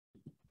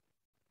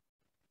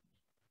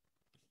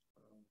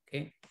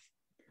Okay,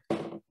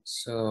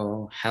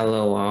 so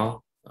hello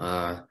all.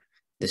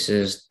 This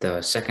is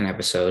the second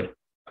episode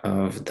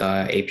of the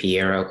AP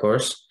Aero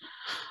course.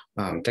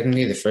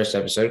 Technically the first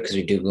episode because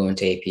we do go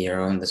into AP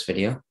Aero in this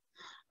video.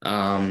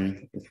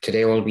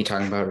 Today we'll be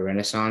talking about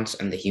Renaissance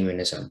and the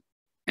humanism,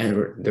 and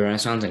the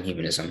Renaissance and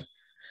humanism.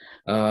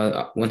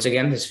 Once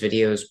again, this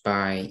video is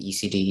by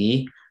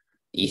ECDE.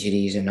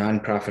 ECDE is a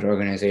nonprofit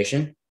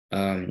organization.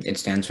 It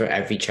stands for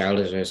Every Child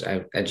Deserves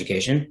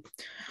Education.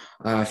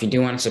 If you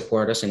do want to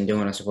support us and do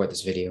want to support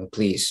this video,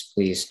 please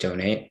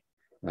donate.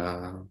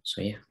 So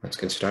yeah, let's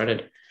get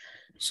started.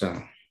 So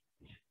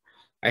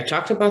I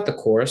talked about the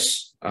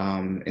course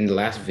in the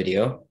last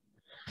video.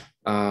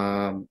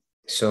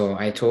 So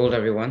I told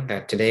everyone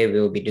that today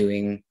we'll be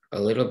doing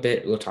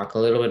we'll talk a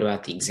little bit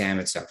about the exam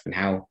itself and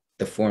how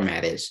the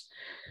format is.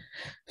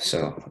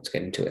 So let's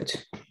get into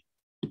it.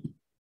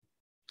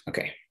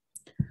 Okay,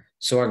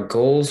 so our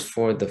goals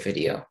for the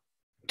video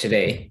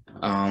today,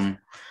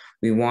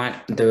 we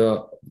want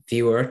the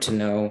viewer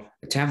to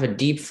have a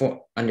deep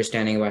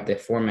understanding about the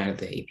format of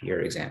the AP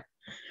exam,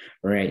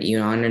 right?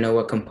 You want to know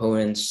what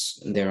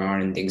components there are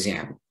in the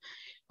exam.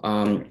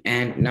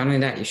 And not only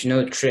that, you should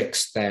know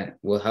tricks that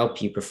will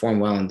help you perform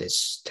well in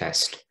this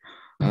test.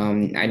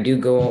 I do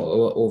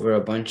go over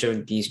a bunch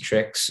of these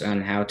tricks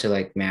on how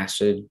to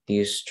master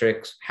these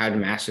tricks, how to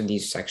master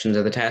these sections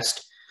of the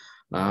test.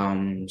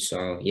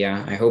 So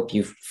yeah, I hope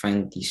you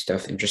find these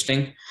stuff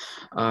interesting.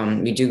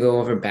 We do go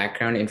over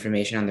background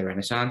information on the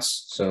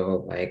Renaissance,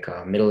 so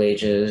Middle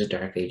Ages,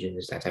 Dark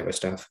Ages, that type of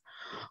stuff.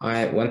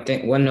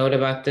 One note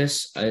about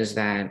this is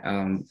that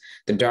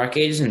the Dark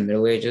Ages and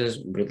Middle Ages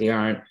really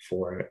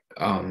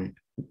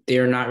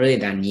they're not really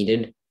that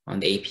needed on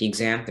the AP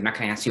exam. They're not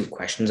going to ask you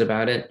questions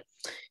about it.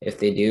 If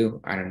they do,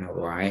 I don't know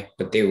why,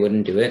 but they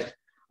wouldn't do it.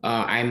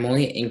 I'm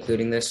only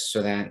including this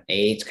so that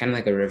it's kind of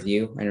like a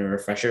review and a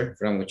refresher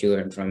from what you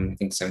learned from, I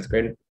think, 7th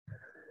grade.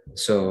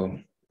 So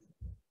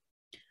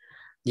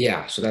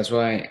yeah, so that's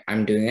why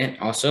I'm doing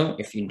it. Also,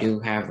 if you do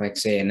have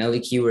say an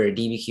LEQ or a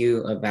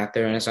DBQ about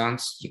the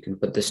Renaissance, you can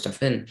put this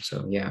stuff in.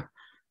 So yeah,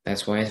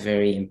 that's why it's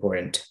very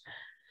important.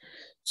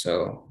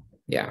 So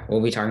yeah,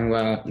 we'll be talking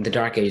about the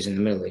Dark Ages and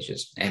the Middle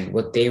Ages and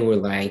what they were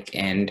like,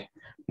 and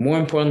more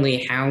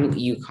importantly, how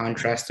you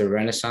contrast the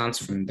Renaissance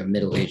from the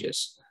Middle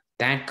Ages.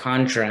 That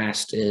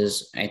contrast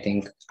is,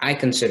 I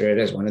consider it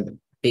as one of the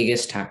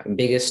biggest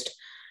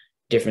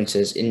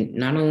differences in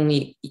not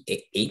only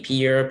AP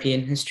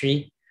European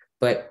history,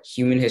 but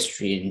human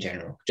history in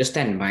general. Just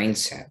that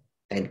mindset,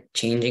 that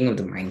changing of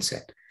the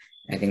mindset,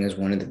 I think is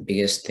one of the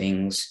biggest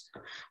things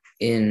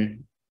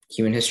in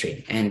human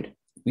history. And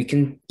we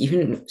can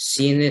even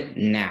see it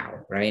now,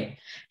 right?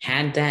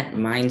 Had that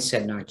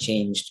mindset not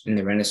changed in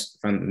the Renaissance,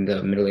 from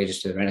the Middle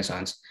Ages to the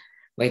Renaissance,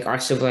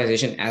 our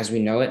civilization as we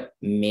know it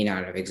may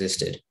not have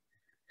existed.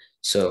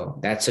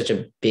 So that's such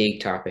a big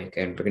topic,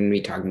 and we're going to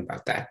be talking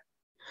about that.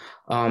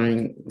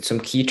 Some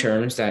key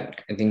terms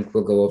that I think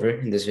we'll go over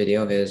in this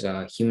video is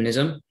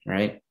humanism,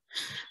 right?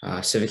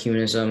 Civic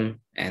humanism,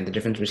 and the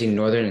difference between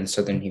Northern and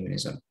Southern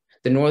humanism.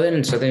 The Northern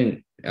and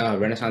Southern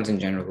Renaissance in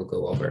general we'll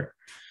go over.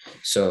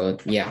 So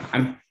yeah,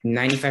 I'm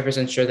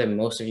 95% sure that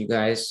most of you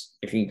guys,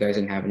 if you guys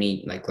didn't have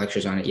any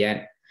lectures on it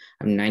yet,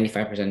 I'm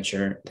 95%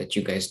 sure that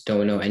you guys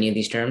don't know any of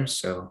these terms.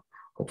 So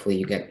hopefully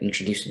you get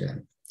introduced to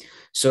them.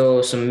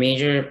 So some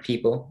major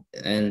people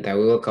and that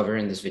we will cover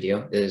in this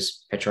video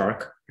is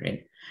Petrarch,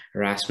 right?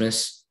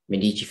 Erasmus,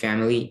 Medici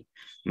family,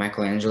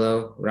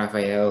 Michelangelo,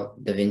 Raphael,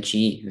 Da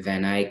Vinci,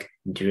 Van Eyck,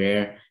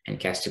 Durer, and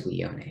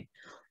Castiglione.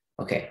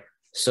 Okay,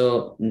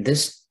 so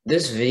this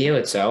video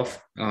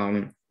itself,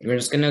 we're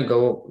just gonna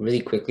go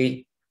really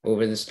quickly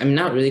over this. I mean,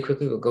 not really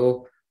quickly, we'll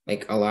go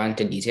a lot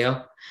into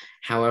detail.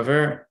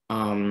 However,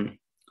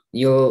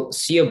 you'll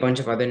see a bunch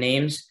of other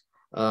names.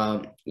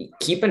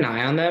 Keep an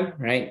eye on them,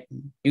 right?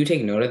 Do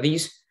take note of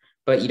these,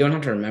 but you don't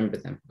have to remember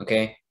them,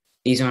 okay?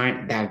 These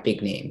aren't that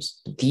big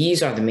names.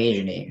 These are the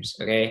major names,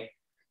 okay?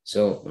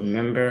 So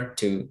remember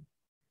to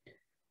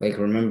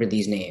remember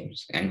these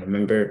names and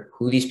remember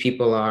who these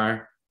people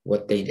are,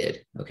 what they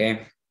did,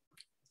 okay?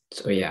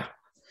 So yeah,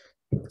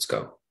 let's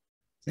go.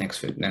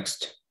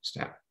 Next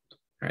step,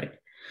 right?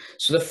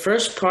 So the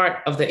first part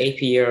of the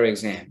AP Euro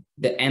exam,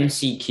 the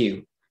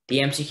MCQ. The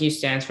MCQ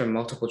stands for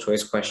multiple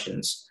choice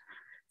questions.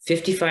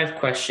 55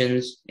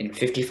 questions in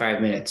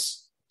 55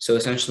 minutes. So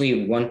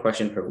essentially one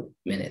question per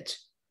minute.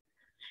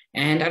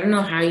 And I don't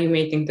know how you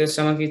may think this.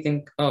 Some of you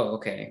think, oh,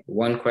 okay,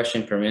 one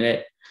question per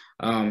minute.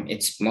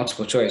 It's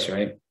multiple choice,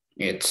 right?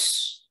 It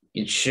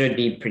should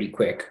be pretty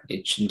quick.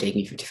 It shouldn't take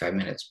me 55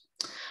 minutes.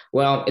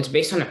 Well, it's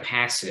based on a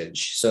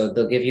passage. So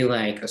they'll give you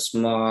a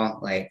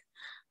small, a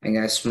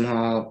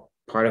small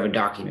part of a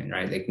document,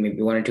 right?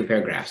 Maybe 1 or 2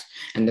 paragraphs.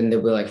 And then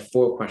there'll be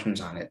 4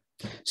 questions on it.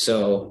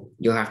 So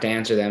you'll have to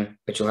answer them,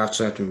 but you'll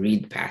also have to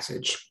read the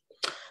passage.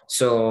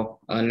 So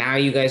now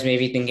you guys may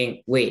be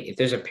thinking, wait, if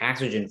there's a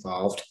passage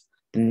involved,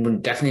 then we're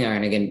definitely not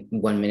going to get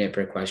 1 minute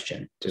per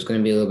question. There's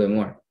going to be a little bit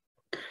more.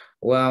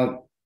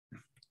 Well,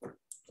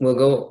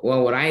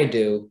 what I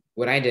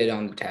did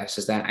on the test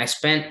is that I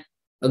spent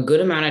a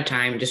good amount of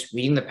time just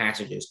reading the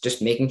passages,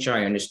 just making sure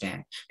I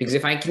understand. Because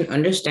if I can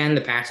understand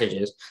the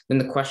passages, then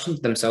the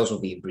questions themselves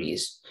will be a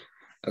breeze.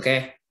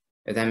 Okay?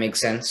 If that makes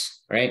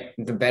sense, right?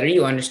 The better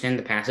you understand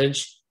the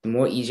passage, the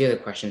more easier the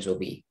questions will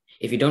be.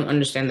 If you don't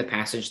understand the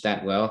passage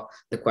that well,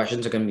 the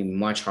questions are going to be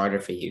much harder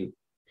for you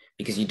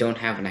because you don't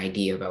have an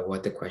idea about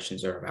what the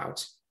questions are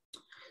about.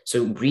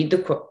 So read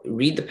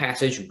the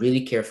passage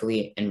really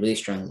carefully and really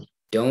strongly.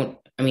 Don't,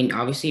 I mean,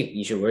 obviously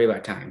you should worry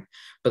about time,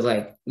 but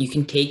like you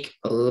can take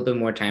a little bit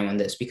more time on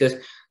this because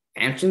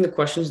answering the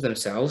questions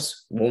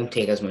themselves won't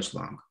take as much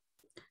long.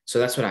 So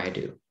that's what I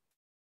do.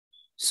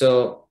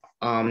 So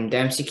the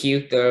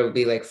MCQ, there will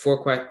be like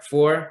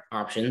four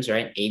options,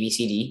 right? A, B,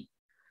 C, D.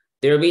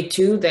 There will be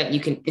two that you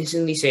can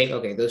instantly say,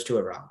 okay, those two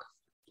are wrong.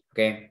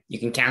 Okay, you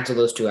can cancel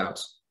those two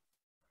out.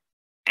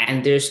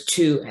 And there's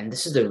two, and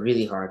this is a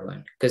really hard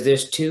one because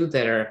there's two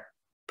that are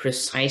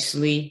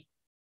precisely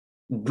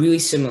really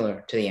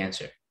similar to the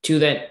answer. Two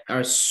that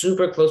are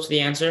super close to the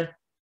answer,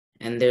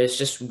 and there's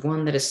just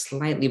one that is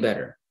slightly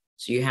better.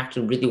 So you have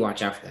to really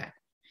watch out for that.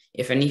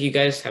 If any of you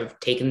guys have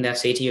taken the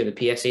SAT or the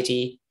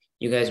PSAT,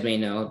 you guys may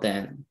know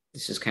that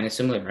this is kind of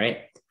similar,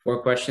 right?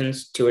 4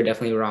 questions, 2 are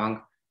definitely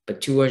wrong,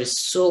 but 2 are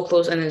just so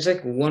close, and it's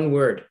like one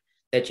word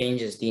that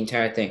changes the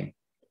entire thing.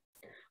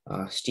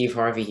 Steve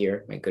Harvey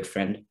here, my good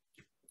friend.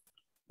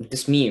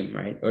 This meme,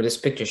 right, or this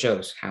picture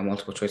shows how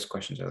multiple choice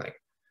questions are like.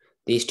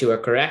 These 2 are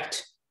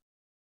correct.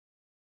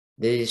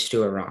 These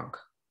 2 are wrong,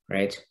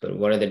 right? But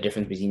what are the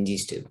difference between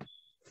these 2?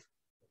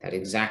 That's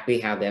exactly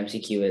how the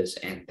MCQ is,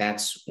 and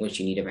that's what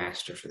you need to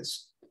master for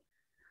this.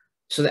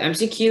 So the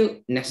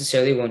MCQ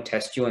necessarily won't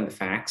test you on the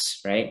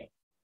facts, right?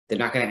 They're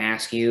not going to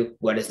ask you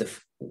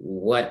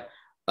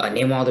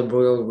name all the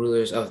royal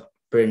rulers of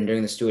Britain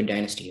during the Stuart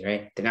dynasty,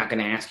 right? They're not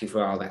going to ask you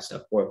for all that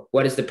stuff. Or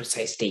what is the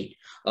precise date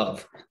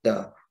of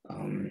the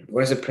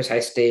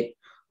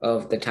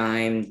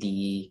time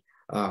the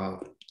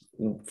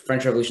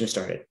French Revolution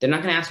started? They're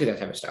not going to ask you that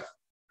type of stuff,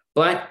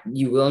 but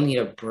you will need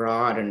a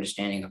broad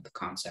understanding of the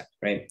concept,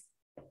 right?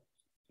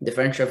 The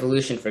French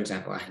Revolution, for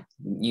example, I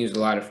use a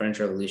lot of French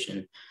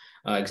Revolution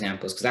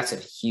examples because that's a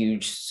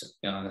huge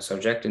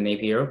subject in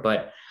APR.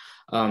 But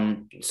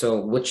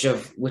so which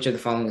of the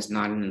following is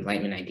not an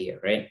Enlightenment idea,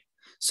 right?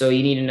 So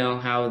you need to know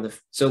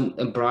so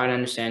a broad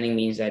understanding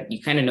means that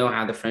you kind of know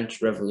how the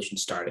French Revolution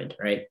started,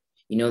 right?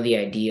 You know the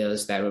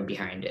ideas that were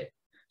behind it.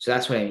 So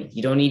that's what I mean.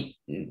 You don't need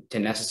to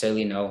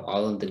necessarily know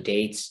all of the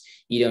dates.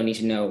 You don't need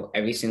to know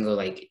every single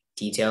like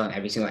detail and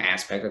every single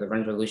aspect of the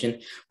French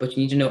Revolution, but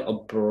you need to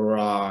know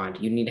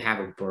you need to have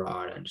a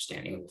broad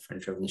understanding of the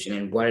French Revolution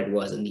and what it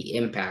was and the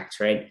impacts,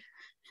 right?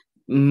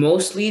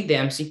 Mostly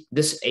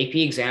this AP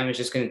exam is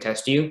just going to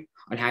test you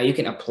on how you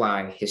can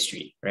apply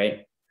history,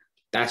 right?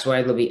 That's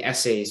why there'll be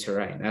essays to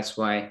write. That's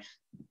why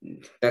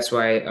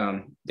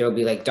there'll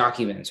be like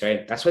documents,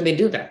 right? That's why they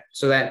do that,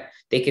 so that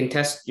they can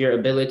test your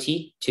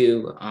ability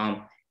to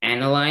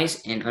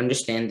analyze and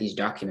understand these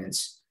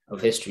documents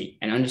of history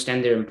and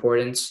understand their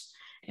importance.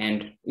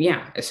 And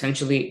yeah,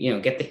 essentially,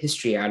 get the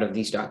history out of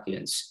these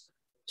documents.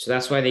 So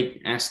that's why they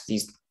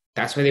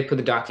that's why they put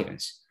the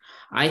documents.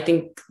 I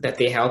think that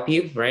they help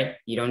you, right?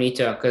 You don't need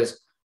to, because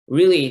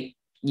really,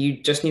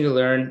 you just need to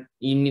learn,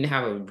 you need to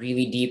have a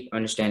really deep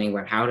understanding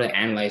about how to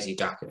analyze these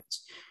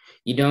documents.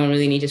 You don't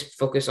really need to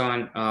focus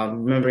on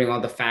remembering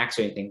all the facts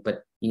or anything,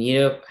 but you need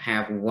to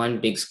have one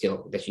big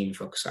skill that you need to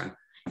focus on: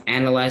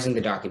 analyzing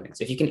the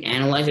documents. If you can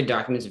analyze the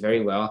documents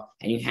very well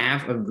and you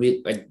have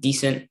a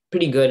decent,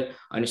 pretty good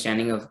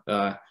understanding of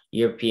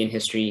European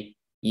history,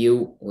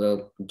 you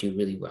will do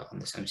really well on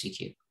this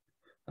MCQ.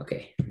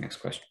 Okay,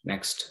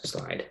 next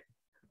slide.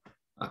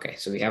 Okay,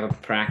 so we have a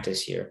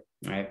practice here,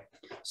 right?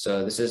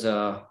 So this is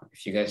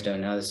if you guys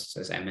don't know, this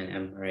is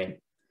Eminem, right?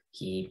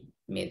 He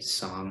made a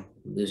song,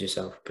 Lose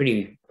Yourself,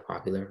 pretty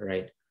popular,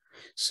 right?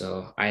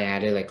 So I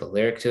added like a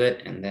lyric to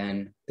it, and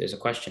then there's a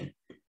question.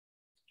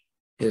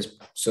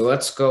 So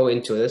let's go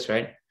into this,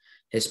 right?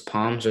 His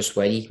palms are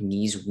sweaty,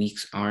 knees weak,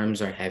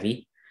 arms are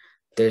heavy.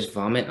 There's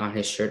vomit on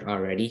his shirt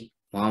already,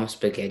 mom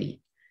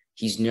spaghetti.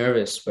 He's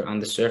nervous, but on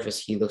the surface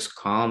he looks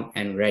calm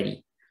and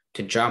ready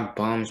to drop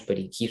bombs, but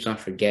he keeps on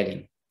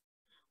forgetting.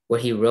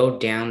 What he wrote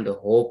down, the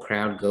whole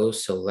crowd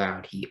goes so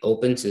loud. He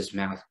opens his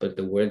mouth, but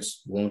the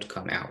words won't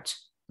come out.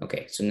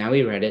 Okay, so now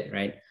we read it,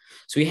 right?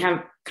 So we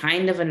have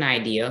kind of an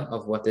idea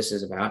of what this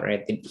is about,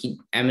 right?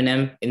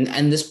 Eminem,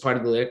 in this part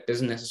of the lyric,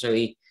 doesn't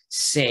necessarily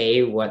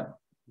say what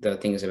the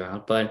thing is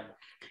about, but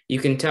you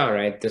can tell,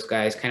 right? This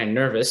guy is kind of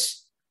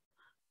nervous,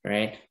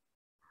 right?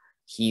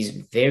 He's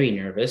very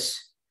nervous.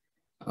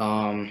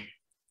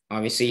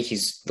 Obviously,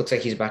 looks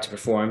like he's about to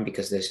perform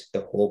because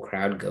the whole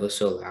crowd goes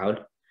so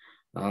loud.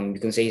 You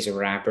can say he's a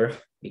rapper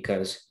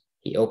because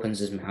he opens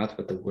his mouth,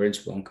 but the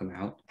words won't come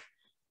out.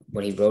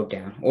 What he wrote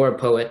down, or a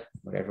poet,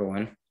 whatever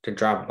one, to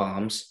drop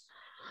bombs.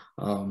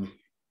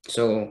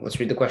 So let's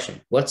read the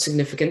question. What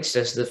significance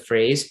does the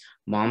phrase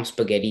 "mom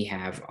spaghetti"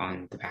 have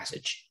on the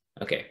passage?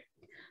 Okay,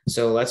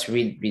 so let's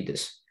read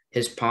this.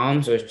 His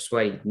palms are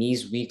sweaty,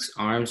 knees weak,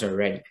 arms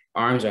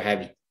are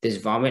heavy. There's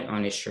vomit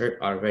on his shirt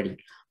already.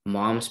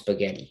 Mom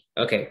spaghetti.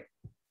 Okay,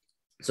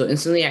 So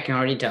instantly I can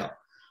already tell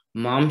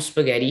mom's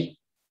spaghetti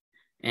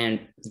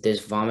and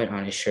there's vomit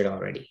on his shirt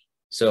already.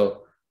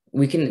 So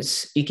you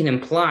can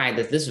imply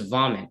that this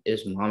vomit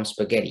is mom's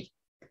spaghetti.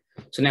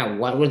 So now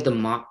why would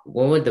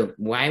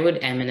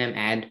Eminem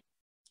add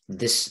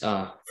this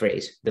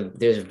phrase?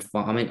 There's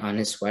vomit on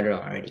his sweater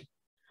already.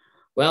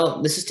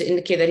 Well, this is to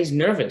indicate that he's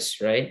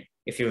nervous, right?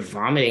 If you're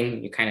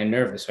vomiting, you're kind of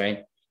nervous,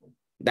 right?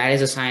 That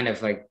is a sign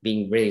of like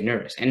being really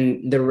nervous.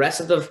 And the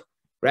rest of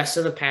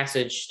the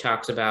passage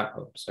talks about,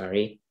 oh,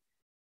 sorry,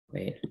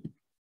 wait,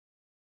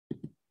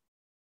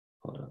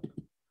 hold up.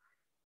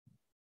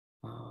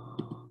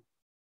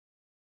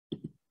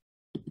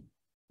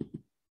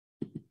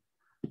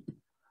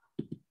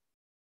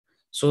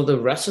 So the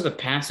rest of the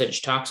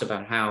passage talks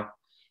about how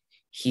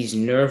he's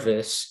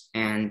nervous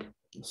and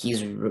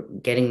he's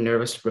getting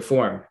nervous to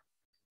perform.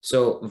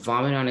 So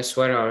vomit on his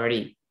sweater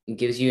already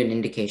gives you an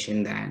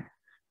indication that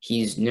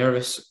he's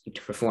nervous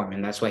to perform,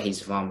 and that's why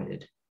he's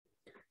vomited.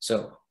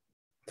 So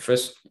the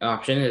first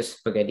option is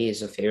spaghetti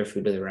is a favorite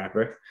food of the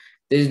rapper.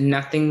 There's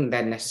nothing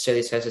that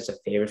necessarily says it's a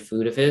favorite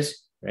food of his,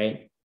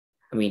 right?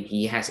 I mean,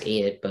 he has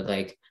ate it, but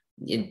like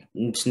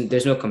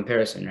there's no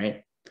comparison,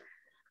 right?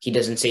 He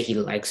doesn't say he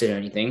likes it or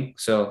anything.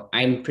 So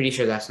I'm pretty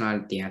sure that's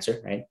not the answer,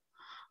 right?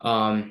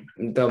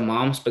 The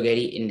mom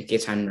spaghetti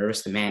indicates how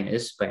nervous the man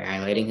is by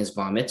highlighting his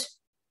vomit.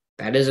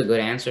 That is a good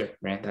answer,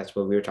 right? That's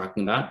what we were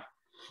talking about.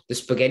 The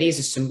spaghetti is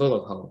a symbol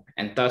of home,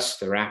 and thus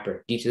the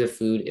rapper, due to the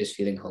food, is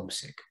feeling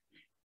homesick.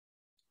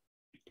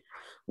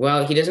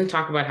 Well, he doesn't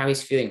talk about how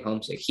he's feeling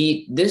homesick.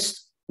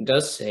 This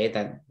does say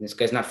that this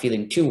guy's not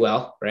feeling too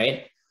well,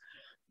 right?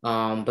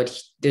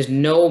 But there's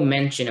no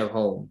mention of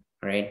home,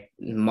 right?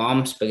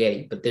 Mom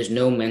spaghetti, but there's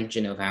no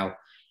mention of how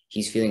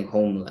he's feeling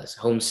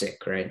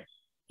homesick, right?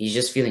 He's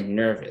just feeling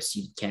nervous.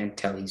 You can't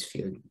tell he's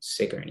feeling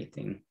sick or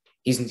anything.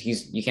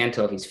 You can't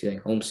tell if he's feeling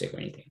homesick or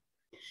anything.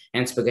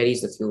 And spaghetti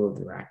is the fuel of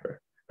the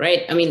rapper,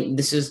 right? I mean,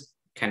 this is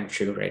kind of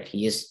true, right?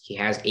 He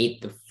has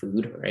ate the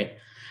food, right?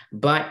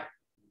 But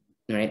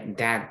right,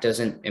 that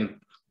doesn't.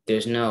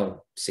 There's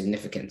no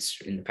significance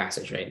in the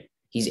passage, right?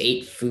 He's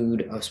ate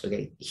food of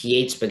spaghetti. He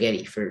ate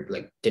spaghetti for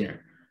like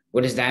dinner.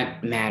 What does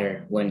that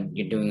matter when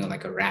you're doing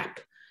like a rap,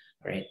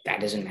 right? That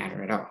doesn't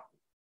matter at all.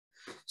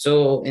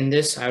 So in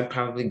this, I would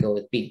probably go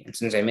with B. And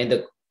since I made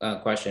the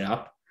question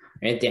up,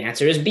 right, the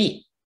answer is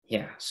B.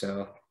 Yeah.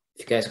 So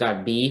if you guys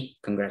got B,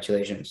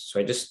 congratulations. So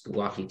I just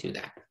walk you through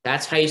that.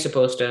 That's how you're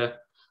supposed to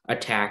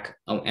attack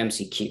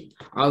MCQ.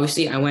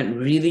 Obviously, I went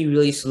really,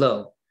 really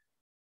slow.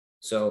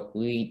 So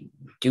we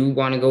do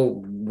want to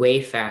go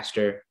way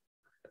faster,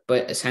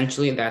 but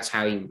essentially that's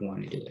how you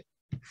want to do it.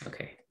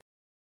 Okay.